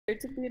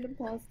to be an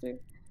imposter.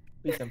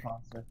 Please,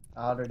 imposter.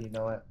 I already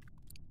know it.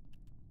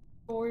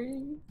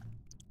 Sorry.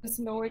 Just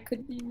know it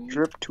could be me.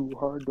 Drip too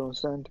hard, don't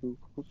stand too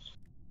close.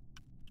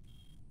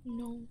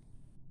 No.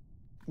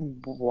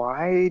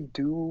 Why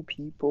do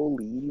people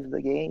leave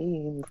the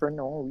game for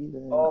no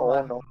reason? Oh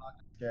my no. God, I'm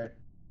scared.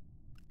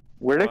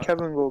 Where did What?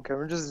 Kevin go?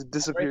 Kevin just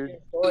disappeared.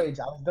 Breaking storage.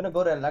 I was gonna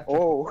go to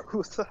electrical. Oh,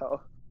 who's the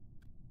hell?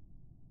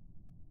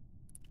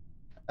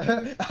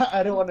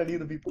 I didn't want to leave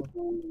the people.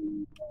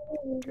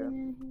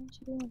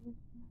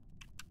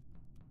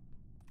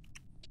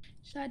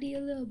 Shawty, a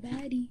little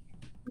baddie.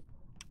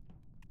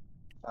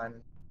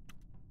 Fine.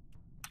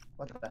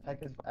 What the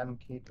heck is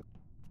MK?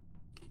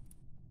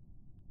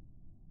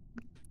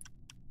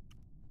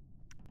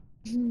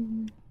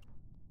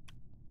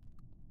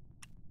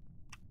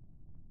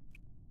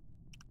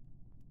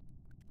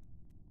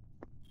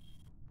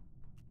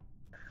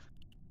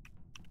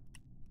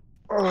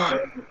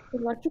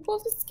 Electrical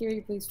is a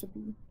scary place to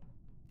be.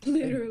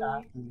 Literally.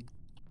 Exactly.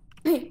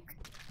 Like,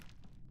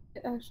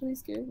 it actually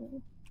scares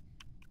me.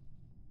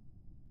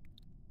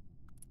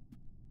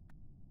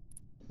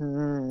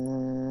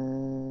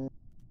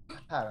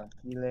 I have a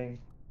feeling.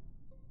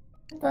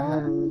 I God,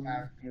 have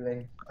a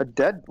feeling. A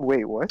dead?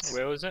 Wait, what?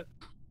 Where was it?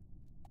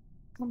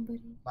 somebody.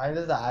 Mine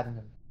is the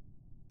admin.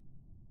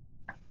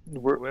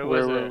 Where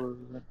was it?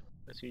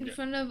 In Asvija.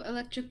 front of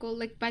electrical,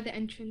 like by the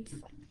entrance.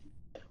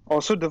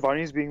 Also,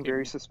 Dhvani's being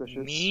very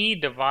suspicious. Me,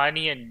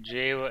 Dhvani, and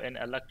Jay were in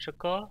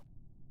electrical.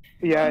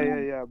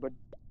 Yeah, but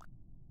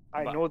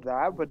I But- know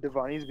that, but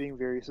Dhvani's being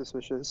very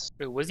suspicious.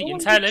 Wait, was he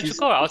inside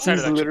electrical or outside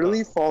She's electrical?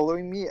 literally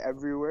following me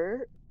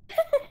everywhere. I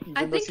Even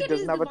though think she it is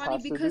doesn't have a Dhvani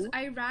task to because do.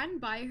 I ran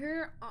by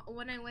her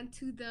when I went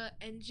to the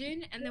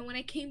engine, and then when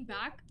I came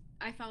back,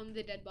 I found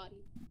the dead body.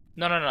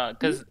 No,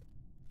 cause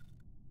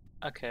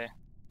okay,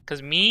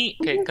 cause me,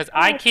 okay, cause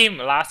I came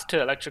last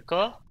to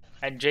electrical,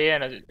 and Jay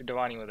and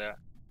Dhvani were there.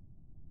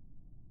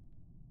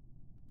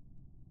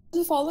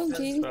 Just following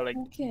Jay. So like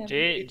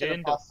Jay Preet's an and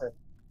imposter.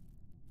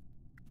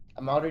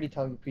 I'm already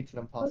telling you Preet's an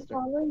I was imposter.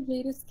 following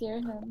Jay to scare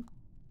him.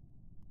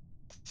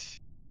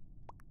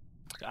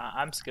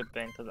 I'm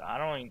skipping because I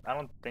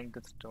don't think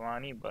it's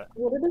Dhvani, but I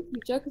voted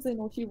Asvija because I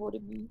know she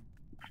voted me.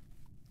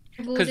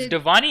 because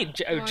Dhvani,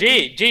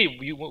 Jay,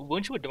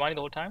 weren't you with Dhvani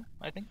the whole time?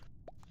 I think.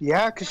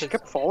 Yeah, because she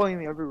kept following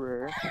me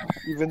everywhere,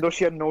 even though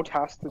she had no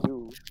task to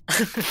do.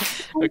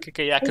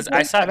 Okay, yeah, because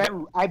I saw.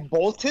 And I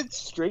bolted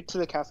straight to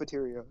the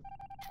cafeteria.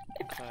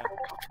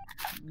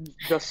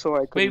 Just so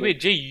I could. Wait,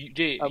 Jay,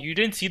 you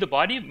didn't see the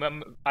body?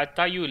 I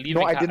thought you were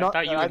leaving. No, I did not. I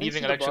thought you I were didn't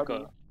leaving see the electrical.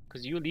 body.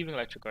 Because you were leaving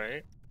electrical,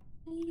 right?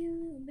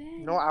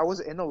 No, I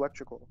was in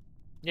electrical.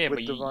 Yeah, With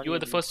but Dhvani you were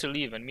the and first to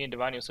leave, and me and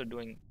Dhvani were still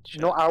doing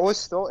shit. No, I was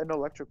still in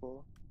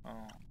electrical. Oh,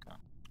 okay.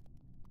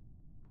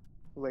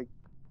 Like,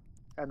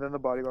 and then the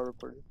body got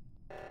reported.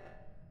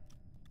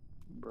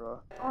 Bruh.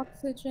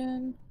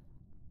 Oxygen.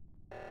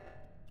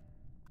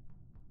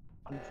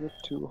 Drip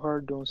too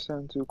hard, don't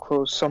stand too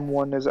close.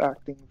 Someone is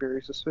acting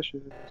very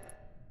suspicious.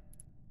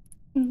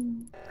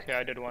 Okay,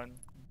 I did one.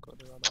 Go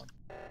to the other one.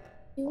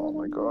 Oh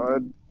my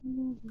god.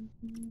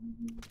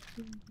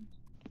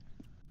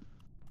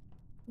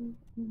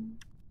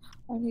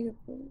 I need a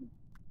food.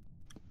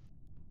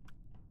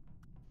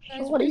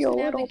 What are you,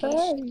 little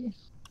baby?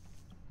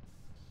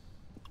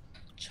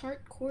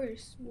 Chart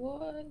course.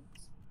 What?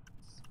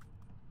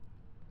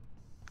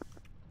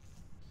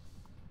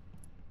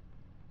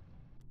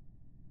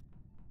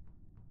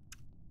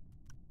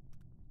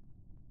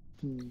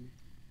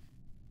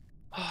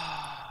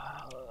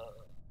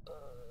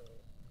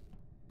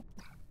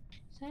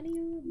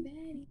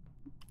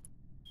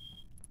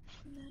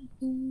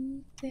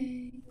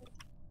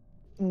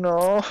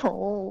 No,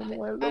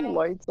 why are the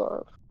lights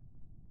off?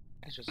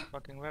 It's just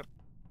fucking rep.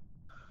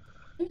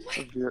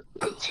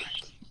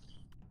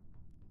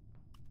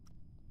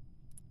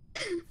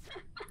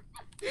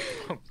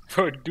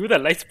 Bro, do the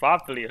lights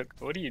properly.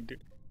 What do you do?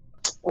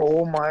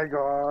 Oh my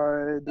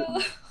god.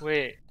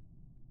 Wait,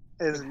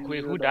 Asvija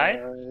wait, who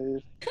died?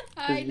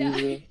 I Asvija.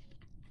 died.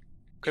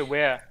 Okay,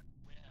 where?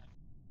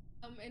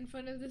 In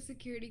front of the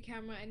security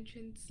camera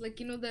entrance, like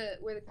you know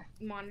where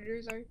the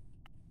monitors are.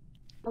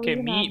 Okay,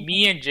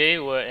 me and Jay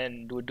were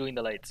doing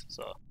the lights,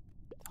 so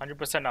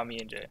 100% not me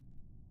and Jay.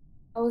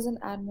 I was an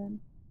admin.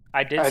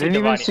 I did I see didn't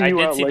even Dhvani. see I you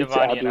did at see lights,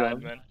 Dhvani and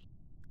Abiraam. admin.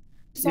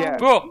 Yeah.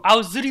 Bro, I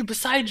was literally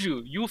beside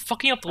you. You were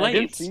fucking up the lights. I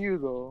didn't see you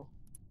though.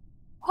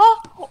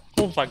 Huh?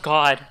 Oh my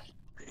god.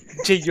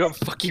 Jay, you're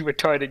fucking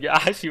retarded. You're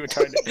actually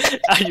retarded.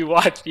 I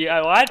watched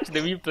the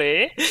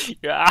replay.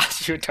 You're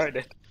actually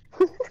retarded.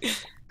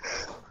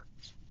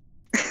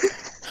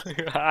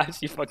 You're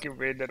actually fucking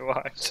brain dead.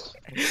 Watch.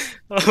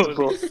 Bro,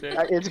 Holy shit.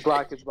 it's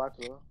black,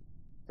 bro.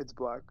 It's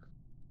black.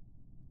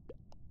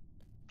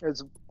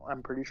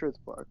 I'm pretty sure it's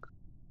black.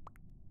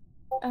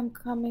 I'm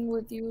coming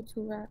with you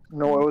to rack.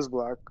 No, it was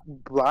black.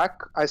 Black,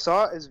 I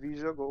saw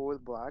Asvija go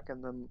with black,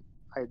 and then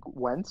I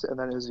went, and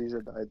then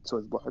Asvija died, so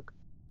it's black.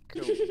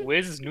 Okay,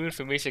 where's this new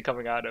information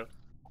coming out of?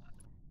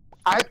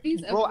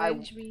 Please bro,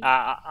 avenge me.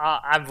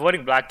 I'm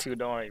voting black too.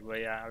 Don't worry, but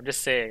yeah, I'm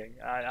just saying.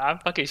 I'm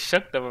fucking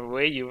shook the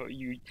way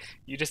you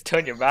just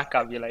turned your back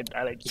up. You're like,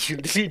 you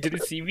literally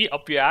didn't see me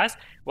up your ass.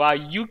 Wow,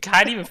 you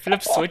can't even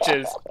flip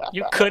switches.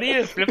 You couldn't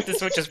even flip the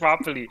switches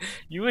properly.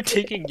 You were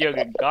taking your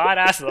god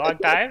ass long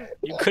time.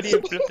 You couldn't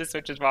even flip the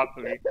switches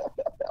properly.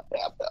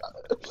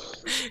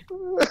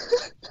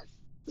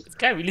 This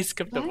guy really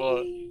skipped the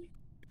ball. Bye.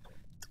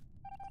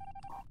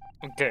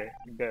 Okay,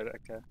 good,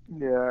 okay.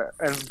 Yeah,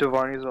 and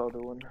Dhvani's the other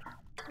one.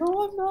 No,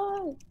 I'm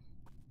not.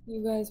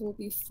 You guys will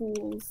be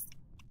fools.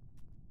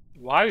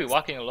 Why are we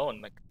walking alone?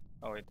 Like,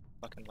 oh wait,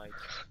 fucking lights.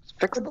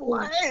 Fix the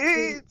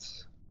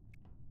lights!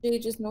 Jay,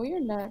 just know you're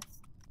next.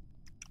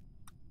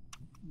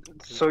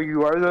 So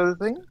you are the other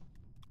thing?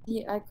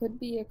 Yeah, I could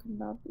be, I could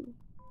not be.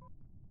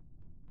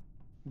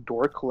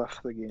 Dork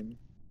left the game.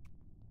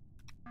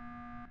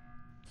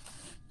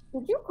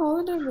 Did you call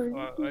an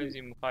Why emergency? is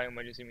he calling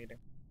emergency meeting?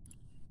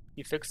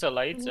 He fixed the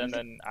lights and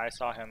then I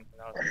saw him.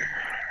 And I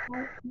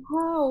was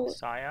How? like,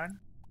 Cyan?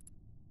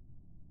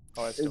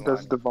 Oh, it's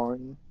That's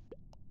Dhvani.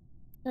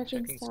 Dhvani.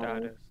 Checking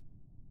status.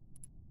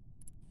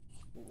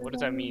 What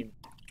does that mean?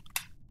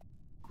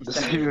 Does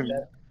that even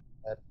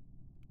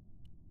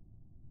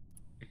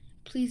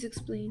Please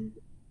explain.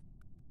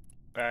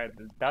 That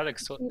was like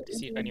so to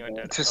see if anyone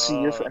did. to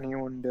see if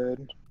anyone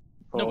did?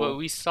 No, but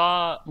we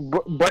saw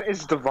But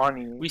it's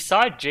Dhvani. we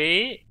saw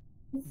Jay,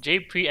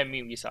 Preet, and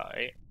me. We saw,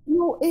 right?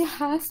 No, it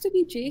has to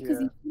be Jay because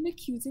Yeah. he's been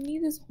accusing me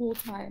this whole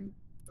time.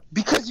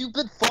 Because you've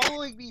been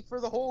following me for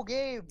the whole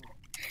game.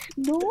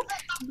 No,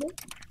 no,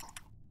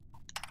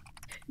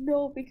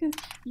 no, because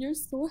you're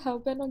so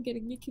hell-bent on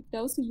getting me kicked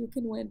out so you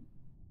can win.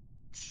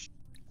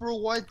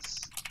 For once.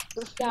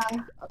 Yeah,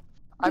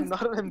 I'm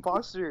not an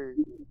imposter.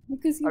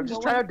 because you I'm know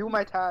just trying to do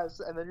my tasks,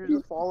 and then you're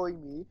just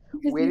following me,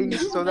 because you waiting know-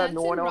 so that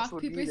no Let's one say else rock,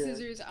 would paper, be there.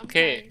 scissors. I'm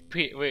Okay,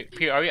 fine.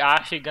 Preet, are we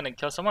actually gonna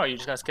kill someone or are you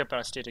just gonna skip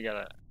and stay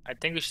together? I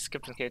think we should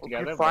skip and stay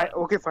together, Okay, fine. but,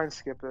 Okay, fine.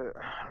 Skip it.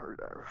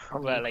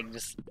 but like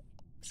just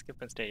skip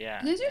and stay,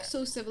 yeah. You guys are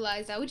so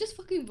civilized. I would just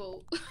fucking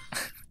vote.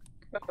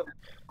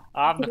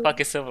 I'm the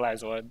fucking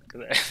civilized one,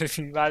 because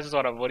you guys just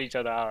wanna vote each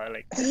other out,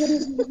 like,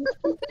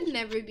 Would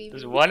never be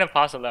there's me. one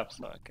imposter left,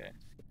 so okay.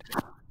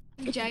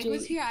 If Jag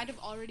was here, I'd have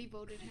already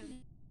voted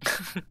him.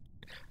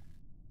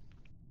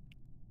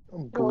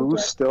 Blue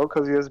still,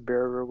 because he has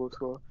bare Virgo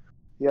skull.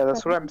 Yeah,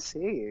 that's what I'm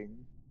saying.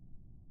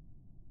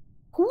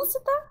 Who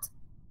said that?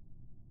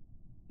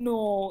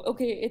 No,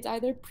 okay, it's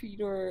either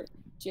Preet or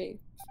Jay.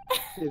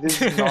 It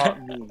is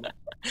not me.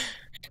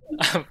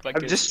 I'm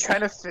I'm just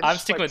trying to finish. I'm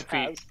sticking my with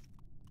Preet. task.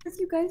 Because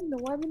you guys know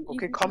I'm an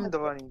Okay, easy come,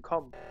 target. Dhvani.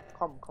 Come.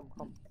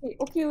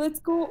 Okay, let's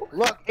go.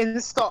 Look,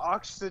 insta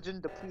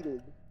oxygen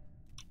depleted.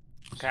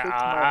 Okay, Stick my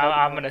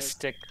I'm head gonna on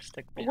stick What's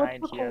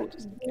behind the here. code?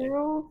 Just in case.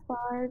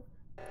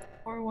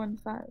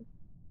 05415.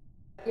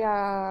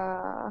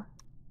 Yeah.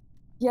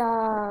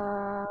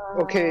 Yeah.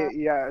 Okay,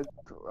 yeah,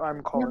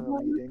 I'm calling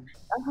a meeting.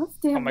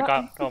 Stand Oh my up.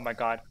 god, oh my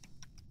god.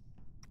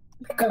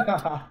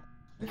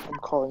 I'm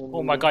calling a meeting.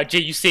 Oh my god, Jay,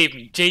 you saved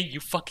me. Jay, you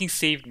fucking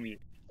saved me.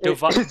 It-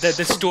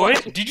 The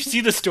storage? Did you see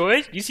the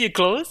storage? You see it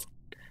closed?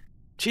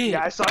 Jay,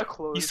 Yeah, I saw it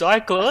close. you saw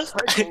it closed?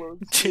 I saw it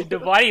closed. Jay, the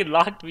body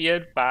locked me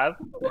in, fam.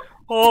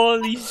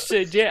 Holy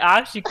shit, Jay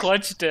actually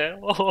clutched it.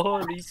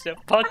 Holy shit,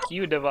 fuck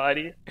you,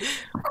 Dhvani.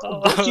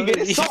 Don't you get it?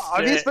 Holy So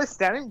obvious shit. by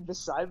standing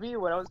beside me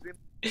when I was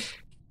being.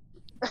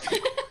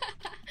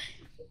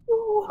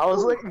 I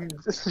was like,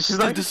 she's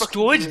like The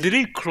storage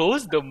didn't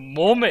close the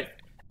moment.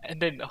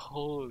 And then,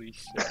 holy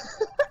shit.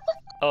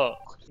 Oh,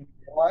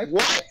 What?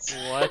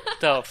 what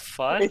the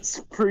fuck? It's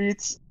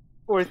Preet's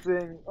poor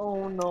thing.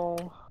 Oh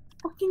no.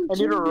 Fucking I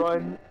need to Jay,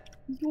 run.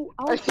 You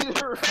I out. need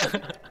to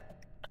run.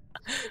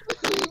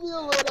 Leave me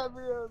alone,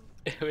 everyone.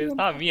 It's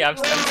not me. I'm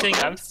saying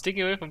I'm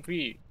sticking away from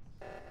Preet.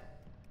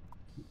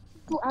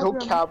 Don't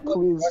cap,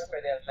 please. What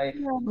with their life?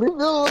 Leave me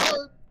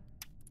alone.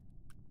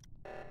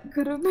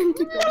 Could have been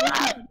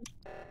together.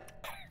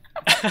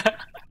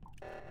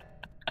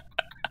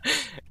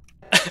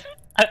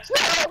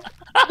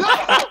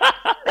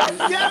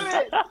 Damn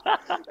it!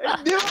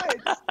 I knew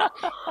it!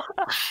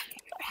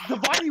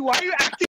 Dhvani, why are you acting